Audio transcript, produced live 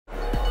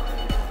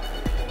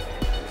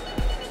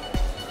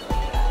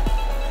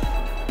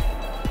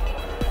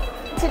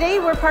Today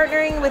we're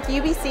partnering with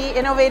UBC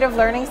Innovative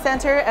Learning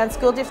Centre and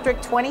School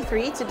District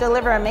 23 to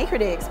deliver a Maker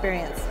Day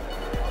experience.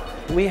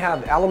 We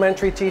have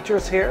elementary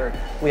teachers here,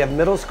 we have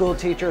middle school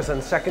teachers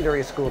and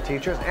secondary school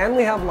teachers, and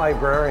we have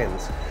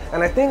librarians.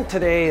 And I think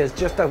today is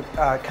just a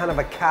kind of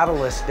a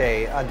catalyst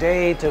day, a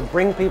day to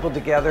bring people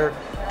together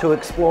to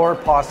explore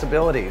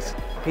possibilities.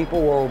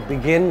 People will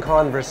begin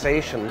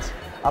conversations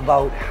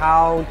about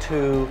how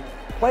to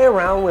play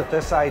around with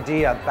this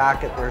idea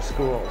back at their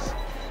schools.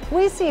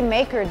 We see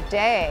Maker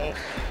Day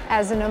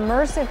as an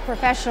immersive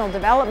professional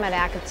development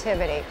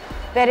activity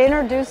that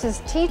introduces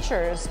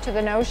teachers to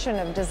the notion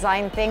of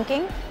design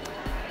thinking,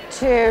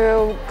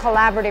 to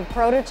collaborative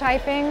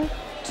prototyping,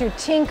 to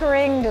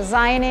tinkering,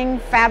 designing,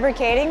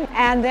 fabricating,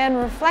 and then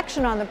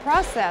reflection on the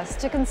process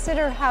to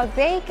consider how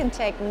they can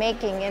take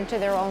making into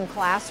their own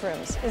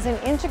classrooms is an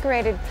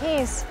integrated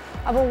piece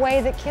of a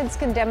way that kids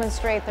can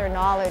demonstrate their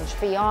knowledge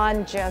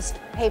beyond just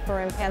paper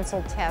and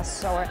pencil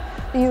tests or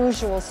the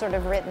usual sort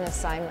of written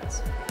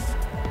assignments.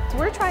 So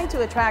we're trying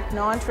to attract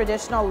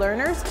non-traditional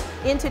learners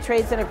into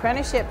trades and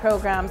apprenticeship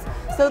programs.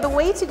 So the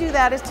way to do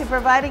that is to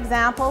provide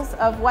examples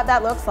of what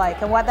that looks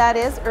like and what that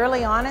is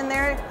early on in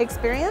their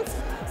experience.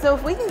 So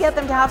if we can get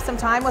them to have some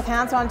time with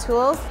hands-on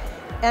tools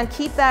and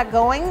keep that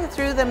going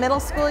through the middle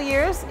school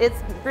years, it's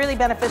really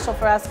beneficial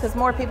for us because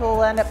more people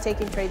will end up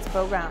taking trades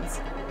programs.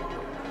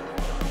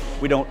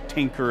 We don't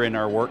tinker in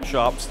our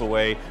workshops the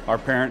way our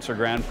parents or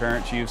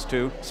grandparents used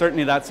to.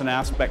 Certainly that's an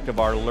aspect of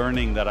our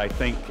learning that I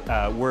think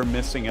we're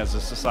missing as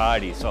a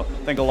society. So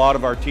I think a lot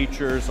of our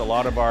teachers, a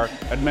lot of our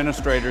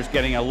administrators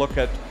getting a look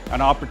at an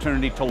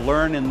opportunity to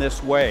learn in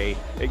this way,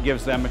 it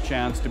gives them a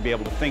chance to be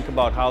able to think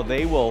about how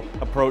they will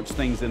approach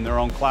things in their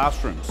own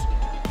classrooms.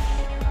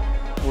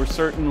 We're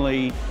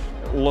certainly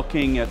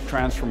looking at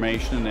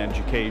transformation in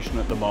education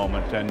at the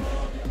moment, and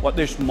what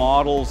this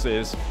models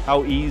is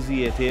how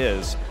easy it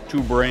is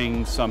to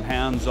bring some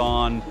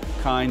hands-on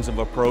kinds of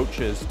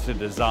approaches to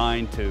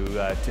design,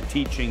 to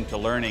teaching, to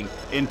learning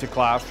into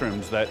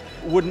classrooms that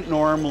wouldn't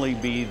normally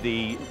be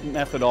the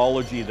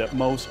methodology that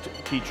most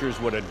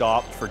teachers would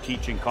adopt for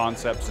teaching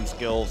concepts and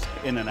skills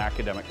in an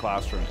academic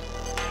classroom.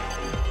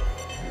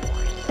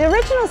 The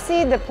original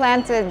seed that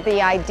planted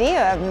the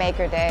idea of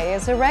Maker Day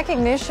is a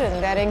recognition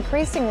that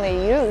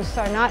increasingly youth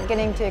are not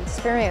getting to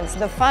experience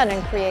the fun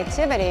and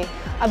creativity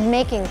of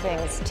making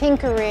things,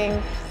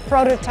 tinkering,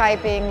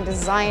 prototyping,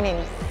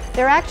 designing.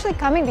 They're actually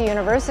coming to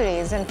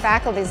universities and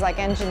faculties like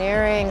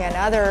engineering and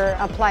other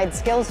applied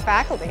skills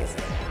faculties,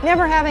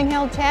 never having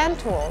held hand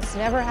tools,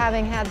 never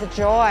having had the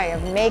joy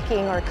of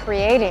making or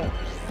creating.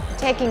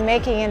 Taking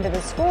making into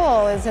the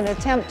school is an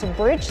attempt to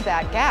bridge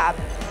that gap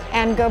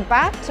and go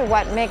back to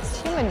what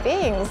makes human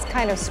beings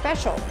kind of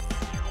special.